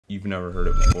You've never heard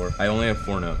it before. I only have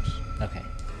 4 notes. Okay.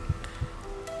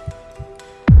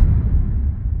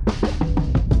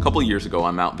 A couple years ago,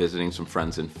 I'm out visiting some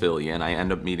friends in Philly, and I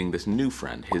end up meeting this new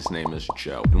friend. His name is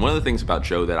Joe. And one of the things about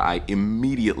Joe that I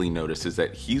immediately noticed is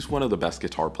that he's one of the best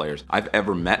guitar players I've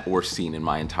ever met or seen in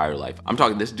my entire life. I'm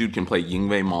talking, this dude can play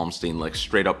Yngwie Malmsteen like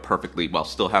straight up perfectly while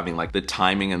still having like the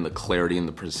timing and the clarity and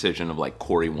the precision of like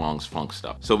Corey Wong's funk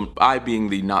stuff. So I, being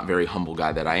the not very humble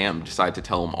guy that I am, decided to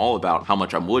tell him all about how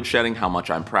much I'm woodshedding, how much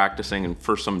I'm practicing, and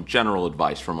for some general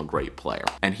advice from a great player.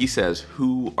 And he says,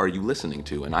 "Who are you listening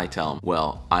to?" And I tell him,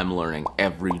 "Well, I'm learning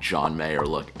every John Mayer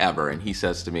look ever." And he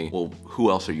says to me, "Well, who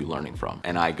else are you learning from?"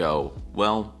 And I go,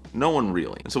 "Well, no one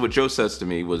really." And so what Joe says to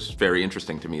me was very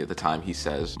interesting to me at the time. He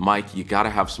says, "Mike, you gotta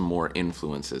have some more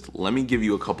influences. Let me give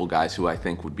you a couple guys who I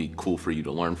think would be cool for you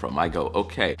to learn from." I go,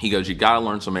 "Okay." He goes, "You gotta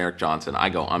learn some Eric Johnson." I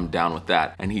go, "I'm down with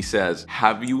that." And he says,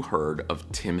 "Have you heard of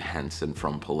Tim Henson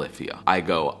from Polyphia?" I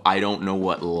go, "I don't know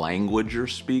what language you're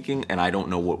speaking, and I don't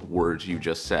know what words you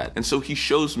just said." And so he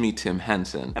shows me Tim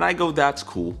Henson, and I go, "That's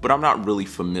cool, but I'm not really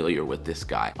familiar with this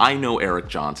guy. I know Eric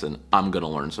Johnson. I'm gonna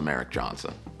learn some Eric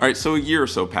Johnson." All right, so a year or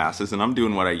so passes, and I'm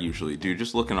doing what I usually do,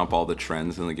 just looking up all the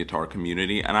trends in the guitar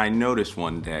community, and I noticed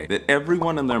one day that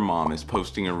everyone and their mom is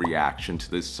posting a reaction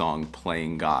to this song,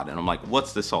 Playing God. And I'm like,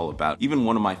 what's this all about? Even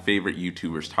one of my favorite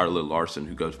YouTubers, Tyler Larson,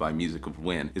 who goes by Music of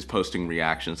Win, is posting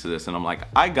reactions to this, and I'm like,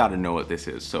 I gotta know what this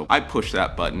is. So I push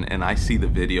that button, and I see the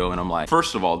video, and I'm like,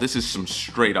 first of all, this is some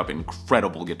straight up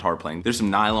incredible guitar playing. There's some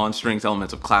nylon strings,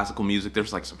 elements of classical music,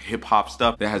 there's like some hip hop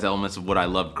stuff that has elements of what I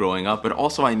loved growing up, but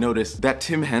also I noticed that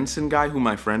Tim Henson guy who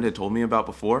my friend had told me about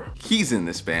before, he's in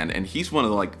this band, and he's one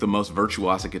of the most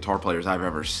virtuosic guitar players I've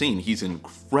ever seen. He's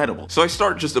incredible. So I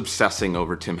start just obsessing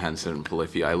over Tim Henson and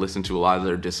Polyphia. I listen to a lot of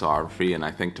their discography, and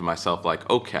I think to myself, like,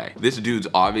 okay, this dude's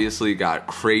obviously got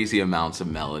crazy amounts of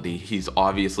melody. He's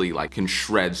obviously like can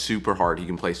shred super hard. He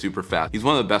can play super fast. He's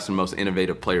one of the best and most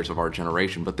innovative players of our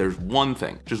generation, but there's one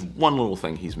thing, just one little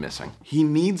thing he's missing. He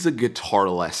needs a guitar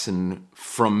lesson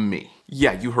from me.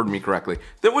 Yeah, you heard me correctly.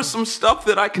 There was some stuff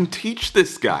that I can teach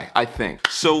this guy, I think.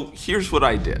 So here's what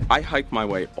I did. I hiked my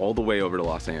way all the way over to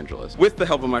Los Angeles with the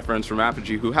help of my friends from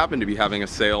Apogee, who happen to be having a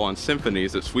sale on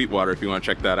symphonies at Sweetwater. If you want to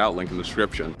check that out, link in the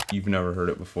description. You've never heard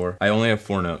it before. I only have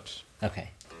 4 notes.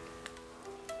 Okay.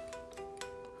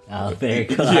 Oh, very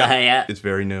cool. Yeah, Yeah. it's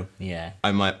very new. Yeah.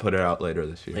 I might put it out later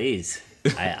this year. Please.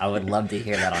 I would love to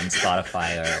hear that on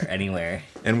Spotify or anywhere.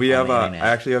 And we have I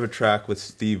actually have a track with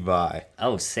Steve Vai.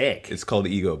 Oh, sick. It's called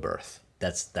Ego Birth.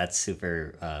 That's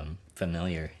super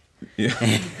familiar. Yeah.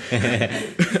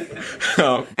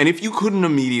 And if you couldn't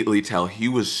immediately tell, he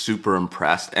was super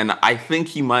impressed, and I think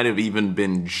he might have even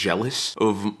been jealous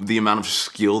of the amount of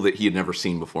skill that he had never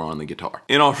seen before on the guitar.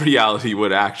 In all reality,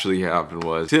 what actually happened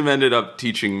was Tim ended up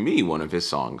teaching me one of his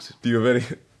songs. Do you have any?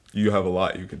 You have a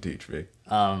lot you can teach me.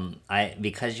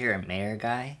 Because you're a Mayer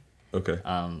guy. Okay.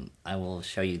 I will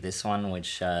show you this one,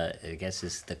 which I guess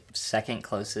is the second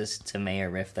closest to Mayer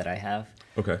riff that I have.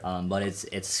 Okay. But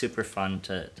it's super fun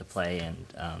to play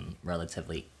and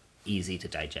relatively easy to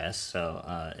digest. So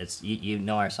it's you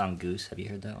know our song Goose. Have you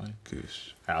heard that one?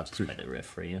 Goose. I'll just play the riff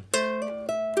for you.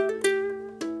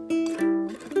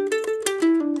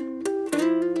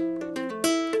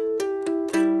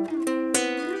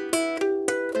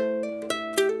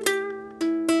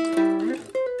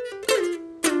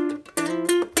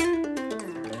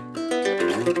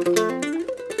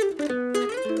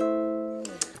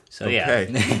 So okay.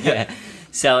 yeah.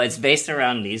 So it's based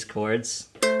around these chords.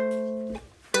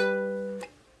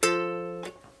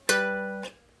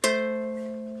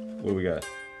 What we got?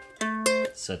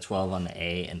 So 12 on the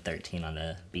A and 13 on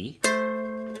the B.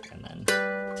 And then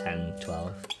 10,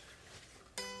 12.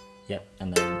 Yep,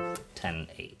 and then 10,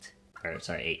 8. Or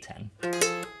sorry, 8, 10.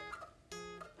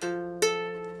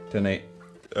 10, 8.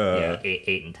 Yeah,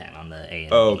 8 and 10 on the A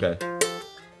and Oh, B. okay.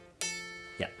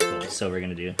 Yeah, cool. So we're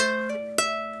gonna do.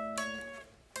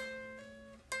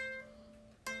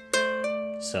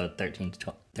 So 13 to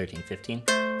 12, 13, 15.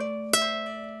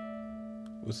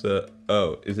 What's the?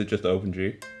 Oh, is it just open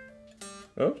G?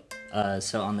 Oh.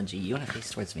 So on the G, you want to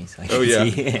face towards me so I can Oh, yeah.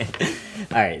 see.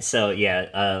 All right, so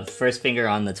yeah, first finger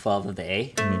on the 12 of the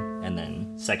A, and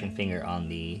then second finger on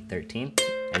the 13,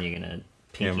 and you're gonna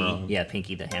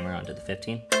pinky the hammer onto the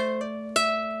 15,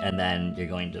 and then you're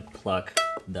going to pluck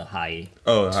the high.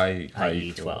 Oh, high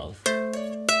E12.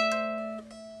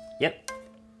 Yep.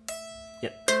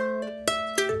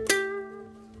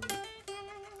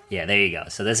 Yeah, there you go.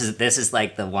 So this is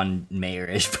like the one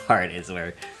Mayer-ish part is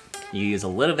where you use a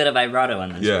little bit of vibrato on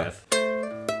this riff.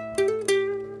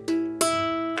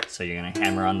 So you're gonna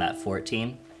hammer on that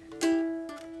 14,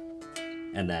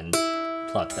 and then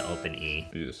pluck the open E.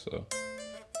 You just slow.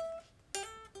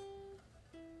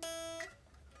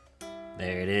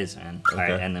 There it is, man. Okay.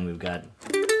 Alright, and then we've got...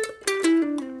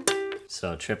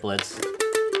 So, triplets.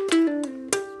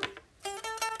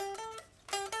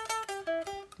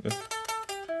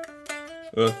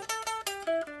 Yeah.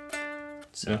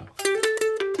 So...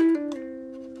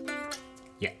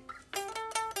 Yeah.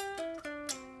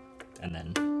 And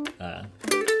then,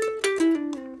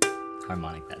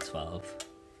 harmonic that 12.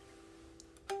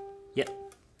 Yep.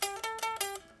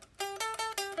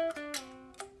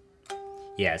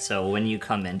 Yeah, so when you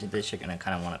come into this, you're gonna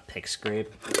kind of want to pick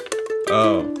scrape.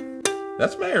 Oh,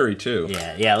 that's Mary too.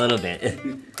 Yeah, a little bit.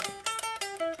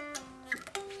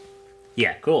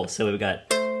 Yeah, cool. So we've got...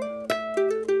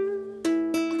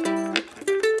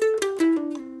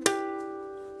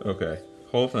 Okay,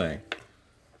 whole thing.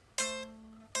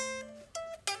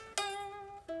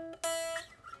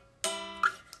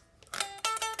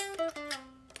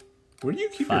 Where do you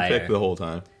keep Fire. your pick the whole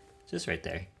time? Just right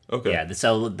there. Okay. Yeah,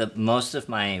 so most of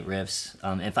my riffs,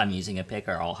 if I'm using a pick,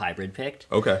 are all hybrid picked.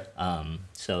 Okay.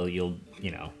 So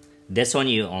this one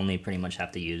you only pretty much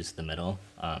have to use the middle.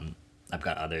 I've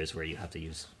got others where you have to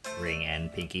use ring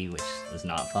and pinky, which is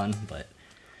not fun, but...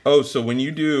 Oh, so when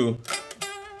you do...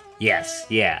 Yes,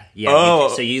 yeah. Oh.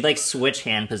 So you like switch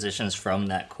hand positions from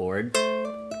that chord,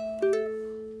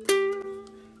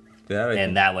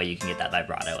 and that way you can get that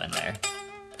vibrato in there.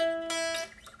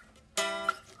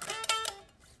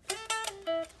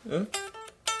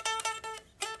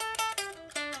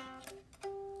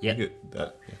 Yep. Get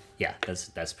that. Yeah,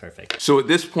 that's perfect. So at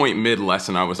this point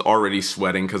mid-lesson, I was already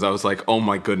sweating because I was like, oh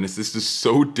my goodness, this is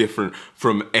so different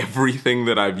from everything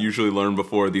that I've usually learned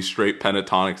before, these straight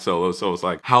pentatonic solos. So I was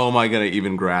like, how am I going to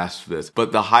even grasp this?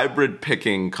 But the hybrid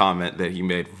picking comment that he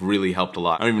made really helped a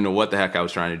lot. I don't even know what the heck I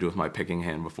was trying to do with my picking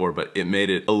hand before, but it made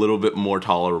it a little bit more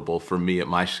tolerable for me at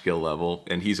my skill level.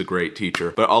 And he's a great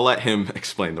teacher, but I'll let him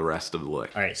explain the rest of the lick.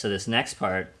 All right, so this next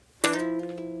part,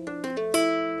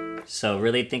 so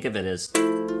really think of it as,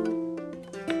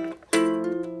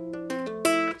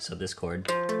 so this chord,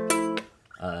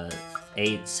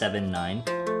 8, 7, 9.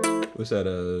 Was that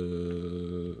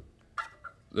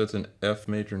that's an F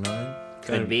major 9?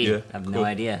 Could be. Yeah, I have cool. no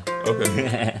idea.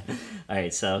 Okay. All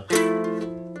right, so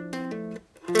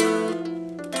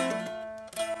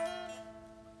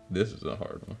This is a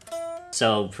hard one.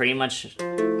 so pretty much,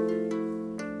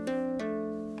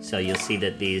 so you'll see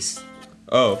that these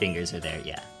Oh. fingers are there.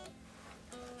 Yeah.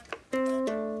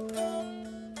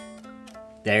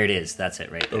 There it is. That's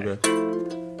it right there. Okay.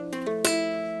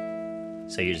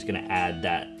 So you're just gonna add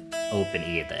that open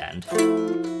E at the end.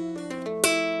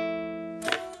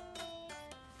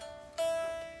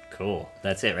 Cool.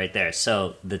 That's it right there.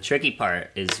 So the tricky part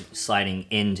is sliding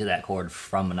into that chord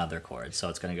from another chord. So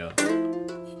it's gonna go.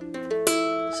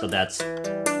 So that's.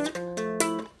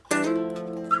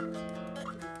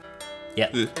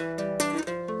 Yep.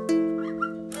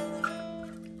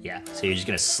 Yeah. So you're just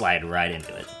gonna slide right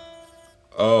into it.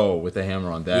 Oh, with the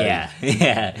hammer on that. Yeah,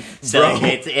 yeah. So Bro.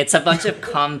 it's a bunch of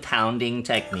compounding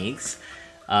techniques,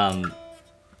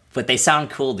 but they sound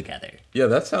cool together. Yeah,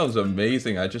 that sounds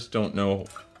amazing. I just don't know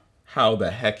how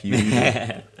the heck you use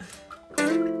it.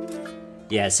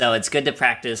 Yeah, so it's good to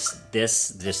practice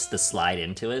this, just the slide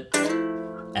into it,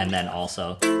 and then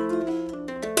also,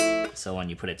 so when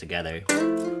you put it together.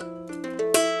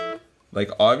 Like,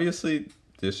 obviously,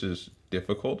 this is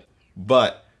difficult,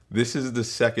 but this is the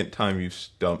second time you've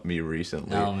stumped me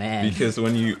recently. Oh, man. Because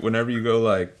whenever you go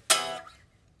like,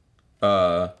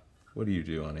 what do you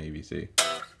do on ABC?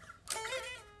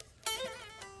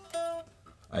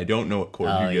 I don't know what chord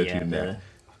you go to next.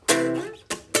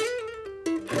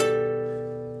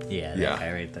 Yeah, that Yeah.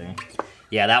 guy right there.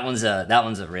 Yeah, that one's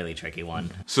a really tricky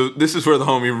one. So this is where the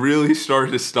homie really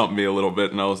started to stump me a little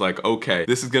bit, and I was like, okay,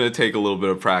 this is gonna take a little bit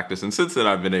of practice. And since then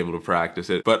I've been able to practice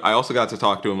it. But I also got to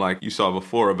talk to him, like you saw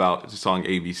before, about the song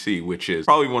ABC, which is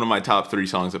probably one of my top 3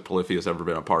 songs that Polyphia's ever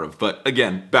been a part of. But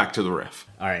again, back to the riff.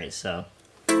 All right, so.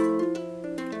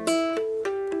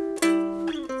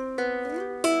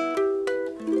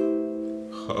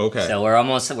 Okay. So we're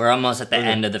almost at the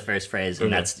end of the first phrase,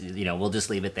 and that's, we'll just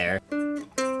leave it there.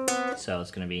 So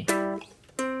it's gonna be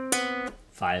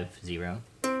 5, 0.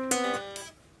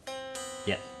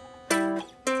 Yep.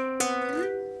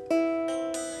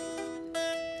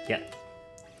 Yep.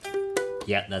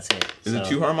 Yep, that's it. Is it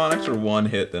 2 harmonics or 1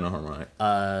 hit then a harmonic?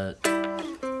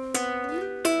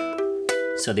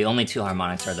 So the only 2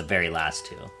 harmonics are the very last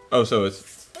 2. Oh, so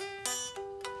it's...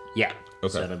 Yeah.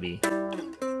 Okay. So it'll be...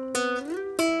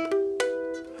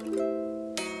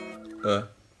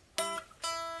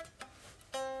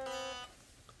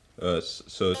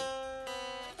 So it's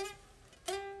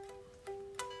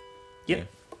Yep.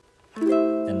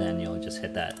 And then you'll just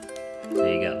hit that.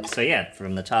 There you go. So yeah,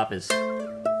 from the top is...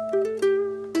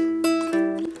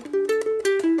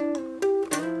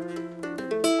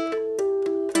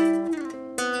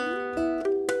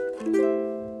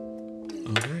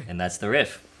 Okay. And that's the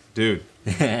riff. Dude.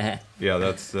 Yeah,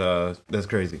 that's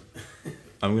crazy.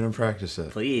 I'm gonna practice it.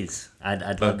 Please.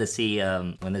 I'd love to see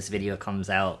when this video comes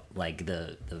out, like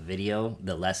the video,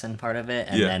 the lesson part of it,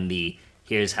 and then the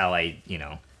here's how I,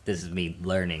 this is me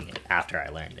learning it after I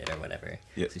learned it or whatever.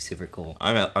 Yeah. It's super cool.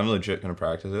 I'm legit gonna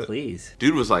practice it. Please.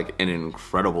 Dude was like an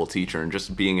incredible teacher, and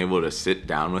just being able to sit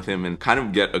down with him and kind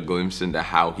of get a glimpse into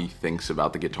how he thinks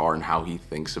about the guitar and how he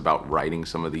thinks about writing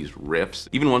some of these riffs.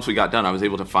 Even once we got done, I was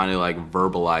able to finally like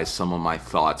verbalize some of my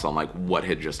thoughts on like what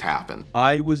had just happened.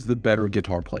 I was the better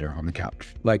guitar player on the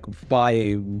couch, like by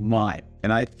a mile.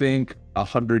 And I think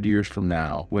 100 years from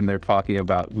now, when they're talking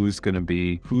about who's going to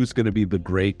be the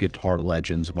great guitar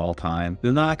legends of all time,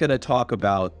 they're not going to talk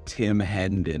about Tim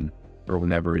Hendon or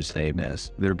whatever his name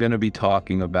is. They're going to be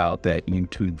talking about that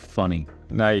YouTube funny.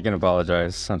 Now you can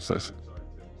apologize. I'm so sorry.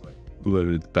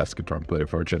 Literally the best guitar player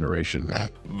for our generation.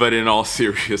 But in all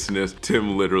seriousness,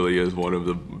 Tim literally is one of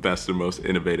the best and most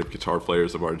innovative guitar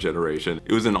players of our generation.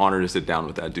 It was an honor to sit down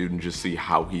with that dude and just see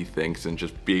how he thinks and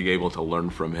just being able to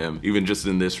learn from him. Even just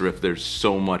in this riff, there's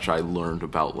so much I learned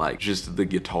about like just the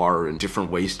guitar and different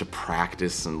ways to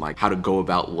practice and like how to go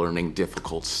about learning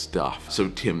difficult stuff. So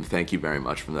Tim, thank you very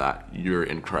much for that. You're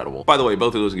incredible. By the way,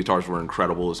 both of those guitars were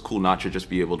incredible. It's cool not to just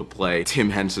be able to play Tim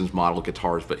Henson's model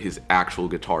guitars, but his actual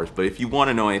guitars. But if you want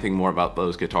to know anything more about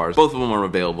those guitars, both of them are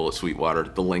available at Sweetwater.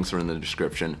 The links are in the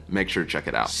description. Make sure to check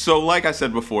it out. So like I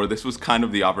said before, this was kind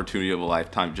of the opportunity of a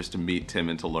lifetime just to meet Tim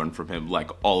and to learn from him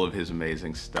like all of his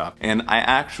amazing stuff. And I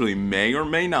actually may or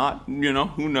may not,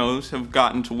 who knows, have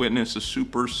gotten to witness a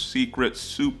super secret,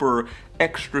 super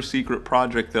extra secret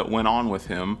project that went on with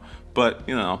him. But,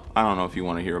 I don't know if you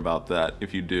want to hear about that.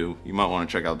 If you do, you might want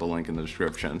to check out the link in the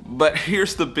description. But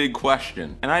here's the big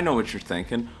question, and I know what you're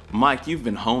thinking. Mike, you've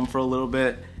been home for a little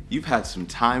bit. You've had some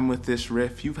time with this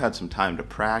riff. You've had some time to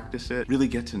practice it, really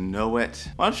get to know it.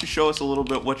 Why don't you show us a little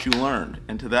bit what you learned?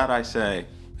 And to that I say,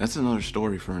 that's another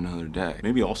story for another day.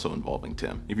 Maybe also involving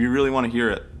Tim. If you really want to hear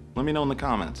it, let me know in the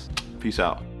comments. Peace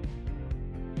out.